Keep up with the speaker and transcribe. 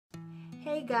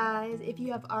Hey guys, if you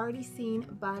have already seen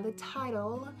by the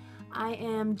title, I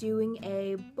am doing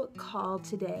a book haul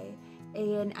today,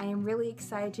 and I am really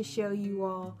excited to show you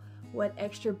all what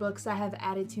extra books I have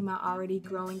added to my already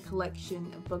growing collection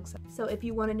of books. So if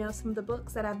you want to know some of the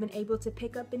books that I've been able to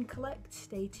pick up and collect,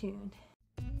 stay tuned.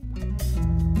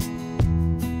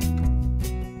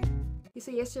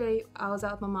 So yesterday I was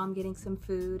out with my mom getting some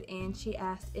food, and she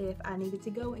asked if I needed to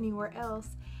go anywhere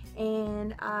else,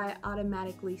 and I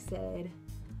automatically said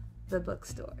the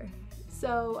bookstore.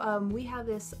 So we have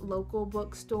this local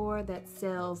bookstore that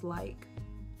sells like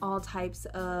all types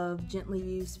of gently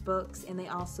used books, and they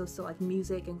also sell like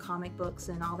music and comic books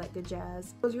and all that good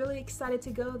jazz. I was really excited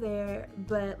to go there,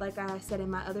 but like I said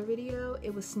in my other video,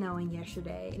 it was snowing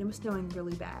yesterday, and it was snowing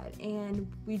really bad,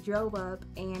 and we drove up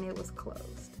and it was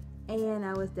closed. And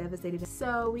I was devastated.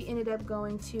 So we ended up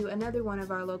going to another one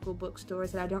of our local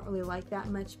bookstores that I don't really like that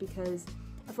much because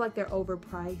I feel like they're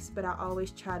overpriced, but I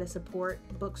always try to support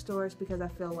bookstores because I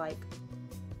feel like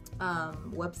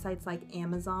websites like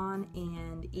Amazon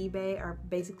and eBay are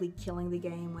basically killing the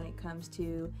game when it comes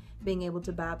to being able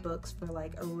to buy books for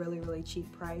like a really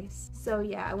cheap price. So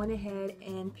yeah, I went ahead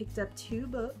and picked up 2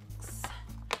 books,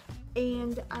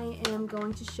 and I am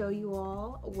going to show you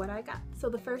all what I got. So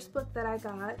the first book that I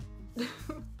got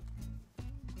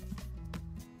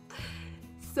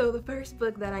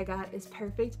is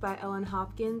Perfect by Ellen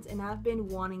Hopkins, and I've been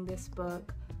wanting this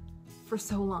book for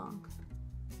so long.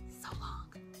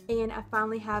 And I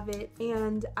finally have it,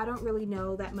 and I don't really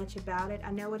know that much about it.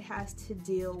 I know it has to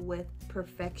deal with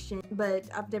perfection, but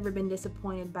I've never been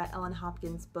disappointed by Ellen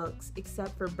Hopkins books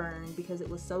except for Burn, because it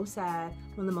was so sad,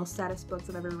 one of the most saddest books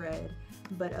I've ever read.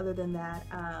 But other than that,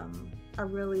 I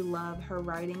really love her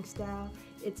writing style.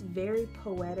 It's very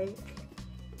poetic,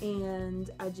 and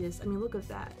I mean, look at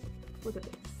that. Look at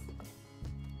this.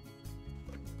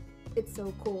 It's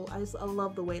so cool. I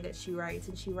love the way that she writes,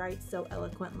 and she writes so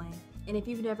eloquently. And if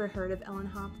you've never heard of Ellen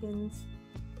Hopkins,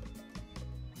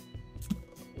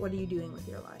 what are you doing with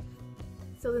your life?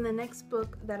 So then the next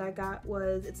book that I got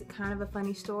it's kind of a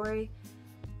funny story.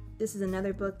 This is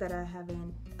another book that I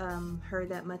haven't heard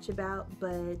that much about,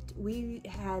 but we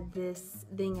had this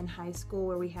thing in high school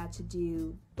where we had to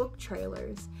do book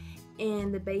trailers.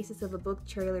 And the basis of a book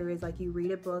trailer is like you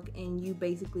read a book and you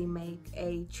basically make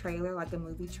a trailer, like a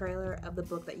movie trailer, of the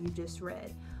book that you just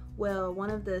read. Well, one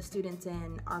of the students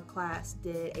in our class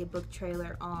did a book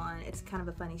trailer on It's Kind of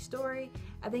a Funny Story.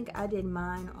 I think I did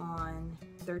mine on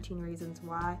 13 Reasons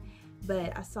Why,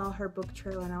 but I saw her book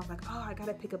trailer and I was like, oh, I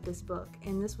gotta pick up this book.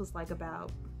 And this was like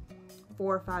about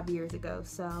 4 or 5 years ago.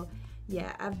 So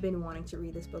yeah, I've been wanting to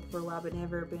read this book for a while, but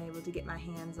never been able to get my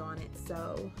hands on it.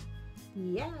 So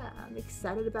yeah, I'm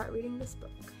excited about reading this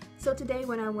book. So today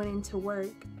when I went into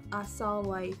work, I saw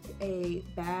like a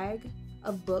bag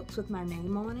of books with my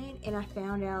name on it, and I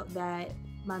found out that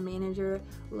my manager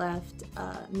left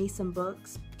me some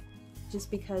books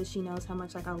just because she knows how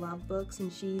much like I love books,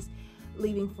 and she's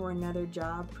leaving for another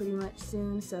job pretty much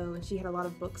soon. So she had a lot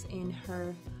of books in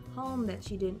her home that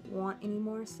she didn't want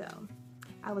anymore, so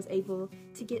I was able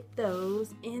to get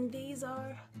those, and these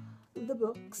are the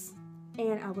books.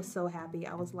 And I was so happy.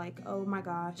 I was like, oh my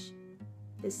gosh,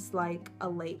 this is like a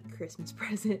late Christmas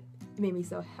present. It made me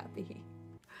so happy.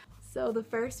 So the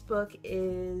first book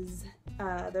is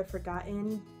The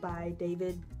Forgotten by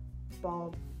David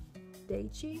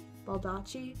Baldacci,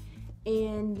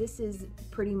 and this is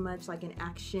pretty much like an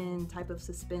action type of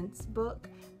suspense book.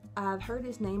 I've heard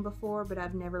his name before, but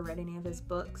I've never read any of his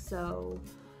books, so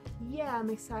yeah, I'm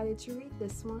excited to read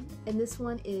this one. And this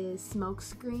one is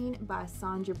Smokescreen by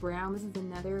Sandra Brown. This is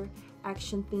another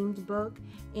action themed book,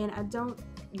 and I don't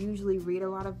usually read a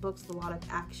lot of books with a lot of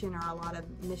action or a lot of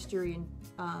mystery and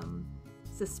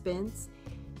suspense,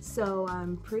 so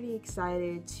I'm pretty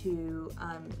excited to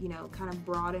you know, kind of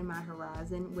broaden my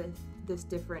horizon with this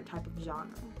different type of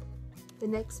genre. The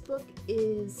next book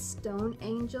is Stone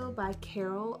Angel by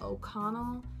Carol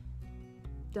O'Connell.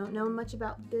 Don't know much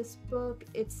about this book.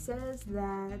 It says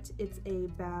that it's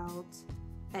about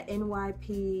an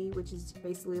NYP, which is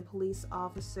basically a police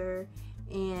officer,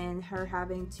 and her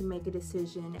having to make a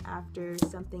decision after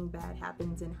something bad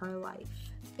happens in her life.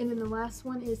 And then the last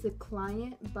one is The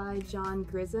Client by John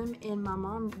Grisham, and my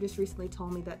mom just recently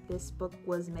told me that this book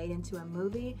was made into a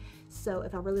movie, so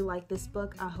if I really like this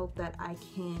book, I hope that I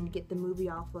can get the movie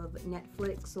off of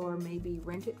Netflix or maybe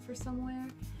rent it for somewhere.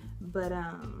 But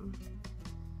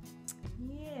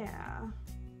yeah,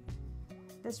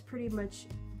 that's pretty much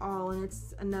all, and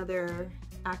it's another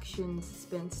action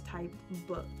suspense type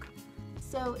book.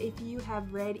 So if you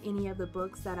have read any of the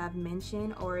books that I've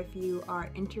mentioned, or if you are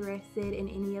interested in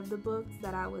any of the books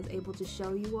that I was able to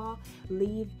show you all,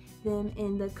 leave them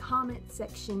in the comment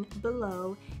section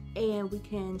below and we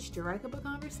can strike up a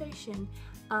conversation.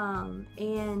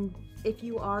 And if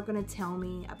you are going to tell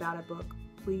me about a book,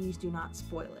 please do not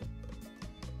spoil it.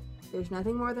 There's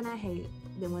nothing more than I hate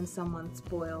than when someone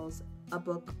spoils a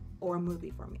book or a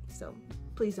movie for me. So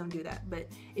please don't do that. But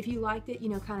if you liked it, you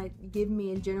know, kind of give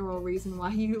me a general reason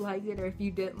why you liked it, or if you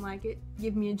didn't like it,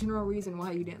 give me a general reason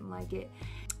why you didn't like it.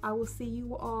 I will see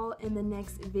you all in the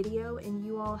next video, and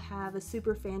you all have a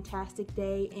super fantastic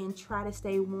day and try to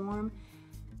stay warm.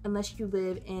 Unless you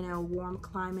live in a warm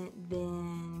climate,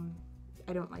 then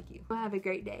I don't like you. Have a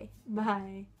great day.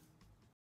 Bye.